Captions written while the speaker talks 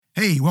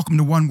Hey, welcome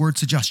to One Word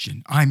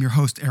Suggestion. I'm your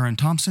host, Aaron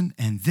Thompson,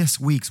 and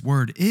this week's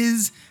word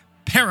is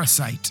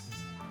parasite.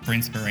 For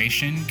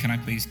inspiration, can I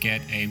please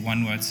get a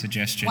one-word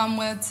suggestion? One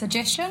word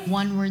suggestion.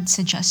 One word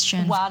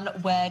suggestion. One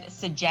word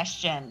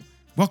suggestion.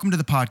 Welcome to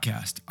the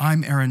podcast.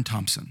 I'm Aaron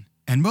Thompson,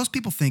 and most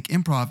people think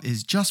improv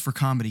is just for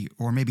comedy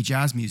or maybe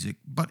jazz music,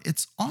 but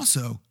it's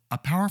also a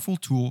powerful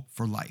tool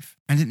for life.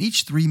 And in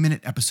each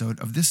 3-minute episode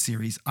of this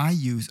series, I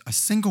use a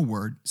single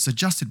word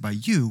suggested by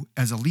you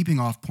as a leaping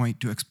off point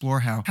to explore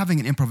how having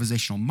an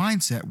improvisational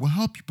mindset will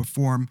help you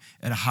perform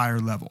at a higher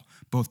level,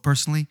 both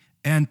personally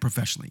and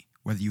professionally,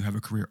 whether you have a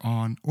career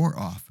on or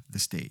off the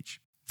stage.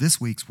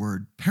 This week's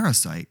word,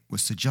 parasite,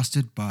 was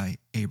suggested by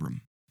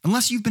Abram.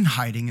 Unless you've been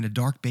hiding in a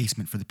dark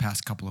basement for the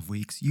past couple of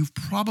weeks, you've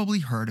probably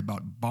heard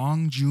about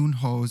Bong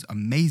Joon-ho's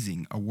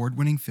amazing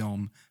award-winning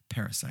film,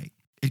 Parasite.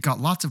 It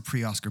got lots of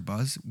pre-Oscar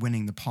buzz,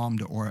 winning the Palme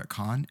d'Or at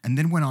Cannes, and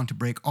then went on to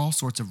break all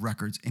sorts of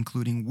records,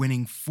 including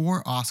winning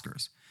 4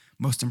 Oscars,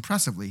 most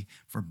impressively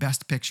for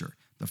Best Picture,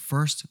 the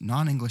first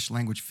non-English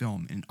language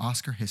film in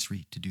Oscar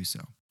history to do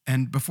so.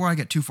 And before I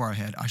get too far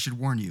ahead, I should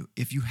warn you,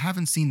 if you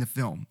haven't seen the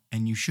film,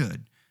 and you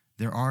should,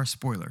 there are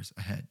spoilers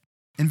ahead.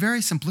 In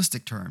very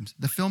simplistic terms,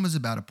 the film is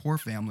about a poor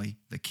family,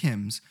 the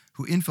Kims,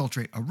 who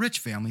infiltrate a rich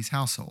family's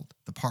household,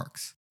 the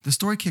Parks. The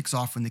story kicks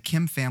off when the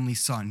Kim family's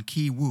son,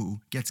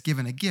 Ki-woo, gets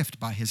given a gift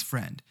by his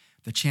friend,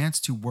 the chance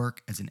to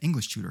work as an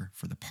English tutor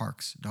for the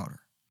Park's daughter.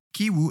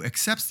 Ki-woo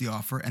accepts the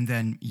offer and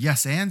then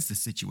yes-ands the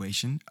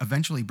situation,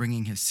 eventually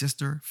bringing his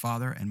sister,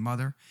 father, and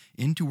mother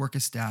in to work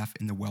as staff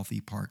in the wealthy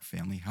Park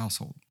family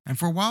household. And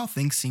for a while,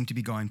 things seem to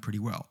be going pretty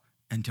well,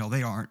 until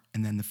they aren't,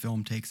 and then the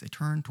film takes a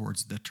turn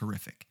towards the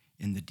terrific,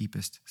 in the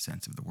deepest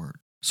sense of the word.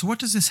 So what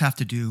does this have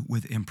to do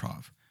with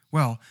improv?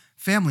 Well,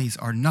 families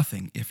are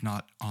nothing if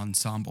not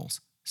ensembles.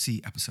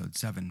 See episode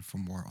 7 for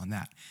more on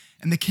that.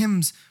 And the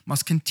Kims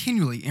must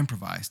continually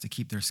improvise to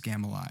keep their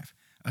scam alive,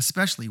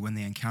 especially when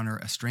they encounter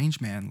a strange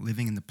man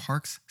living in the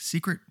Park's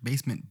secret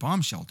basement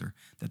bomb shelter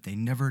that they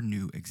never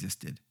knew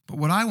existed. But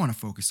what I want to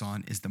focus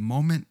on is the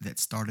moment that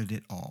started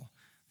it all,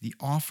 the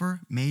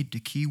offer made to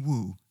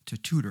Ki-woo to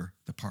tutor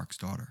the Park's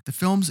daughter. The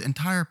film's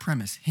entire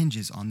premise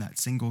hinges on that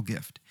single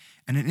gift,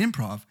 and in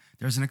improv,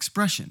 there's an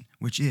expression,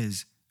 which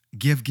is,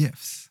 give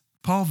gifts.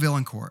 Paul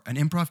Villancourt, an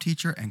improv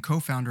teacher and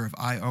co-founder of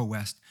I.O.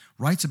 West,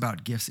 writes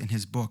about gifts in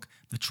his book,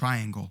 The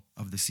Triangle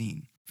of the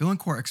Scene.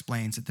 Villancourt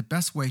explains that the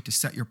best way to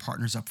set your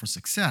partners up for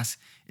success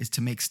is to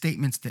make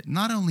statements that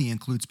not only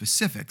include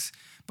specifics,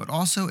 but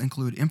also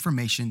include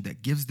information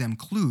that gives them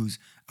clues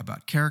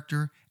about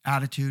character,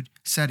 attitude,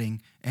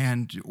 setting,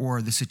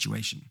 and/or the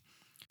situation.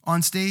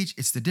 On stage,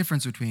 it's the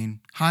difference between,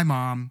 "Hi,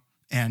 Mom,"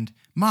 and,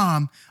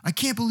 "Mom, I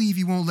can't believe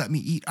you won't let me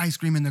eat ice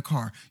cream in the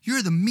car.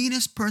 You're the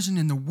meanest person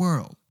in the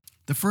world."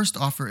 The first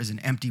offer is an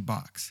empty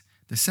box.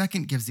 The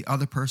second gives the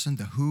other person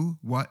the who,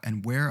 what,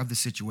 and where of the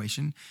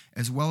situation,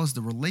 as well as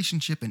the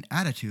relationship and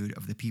attitude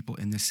of the people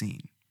in the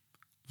scene.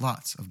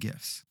 Lots of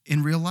gifts.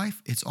 In real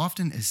life, it's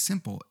often as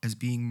simple as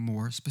being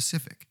more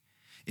specific.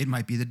 It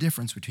might be the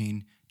difference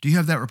between, "Do you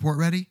have that report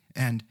ready?"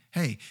 and,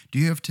 "Hey, do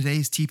you have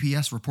today's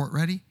TPS report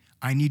ready?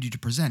 I need you to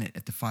present it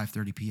at the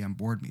 5:30 p.m.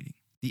 board meeting."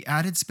 The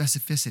added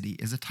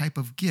specificity is a type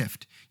of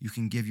gift you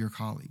can give your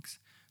colleagues.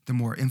 The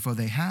more info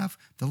they have,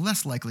 the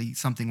less likely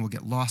something will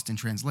get lost in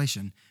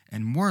translation,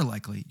 and more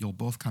likely you'll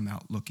both come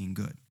out looking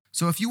good.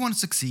 So if you want to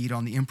succeed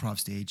on the improv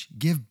stage,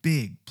 give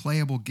big,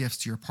 playable gifts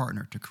to your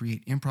partner to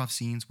create improv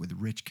scenes with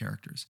rich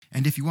characters.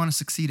 And if you want to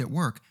succeed at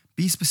work,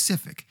 be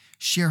specific,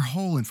 share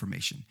whole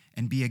information,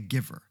 and be a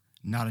giver,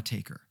 not a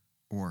taker,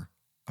 or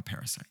a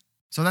parasite.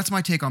 So that's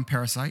my take on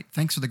Parasite.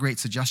 Thanks for the great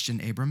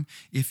suggestion, Abram.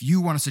 If you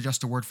want to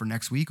suggest a word for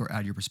next week or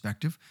add your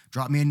perspective,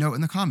 drop me a note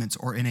in the comments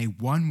or in a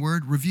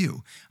one-word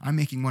review. I'm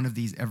making one of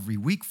these every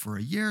week for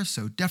a year,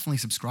 so definitely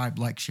subscribe,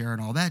 like, share,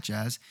 and all that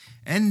jazz.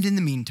 And in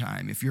the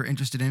meantime, if you're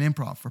interested in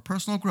improv for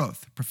personal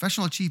growth,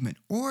 professional achievement,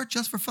 or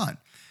just for fun,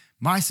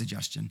 my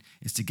suggestion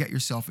is to get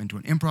yourself into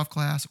an improv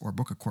class or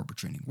book a corporate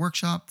training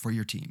workshop for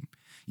your team.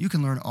 You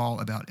can learn all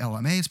about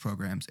LMA's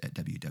programs at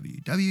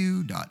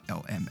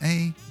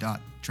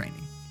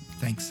www.lma.training.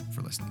 Thanks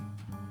for listening.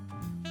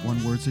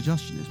 One Word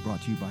Suggestion is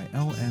brought to you by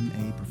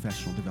LMA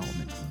Professional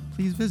Development.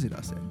 Please visit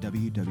us at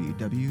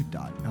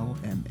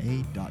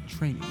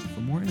www.lma.training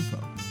for more info.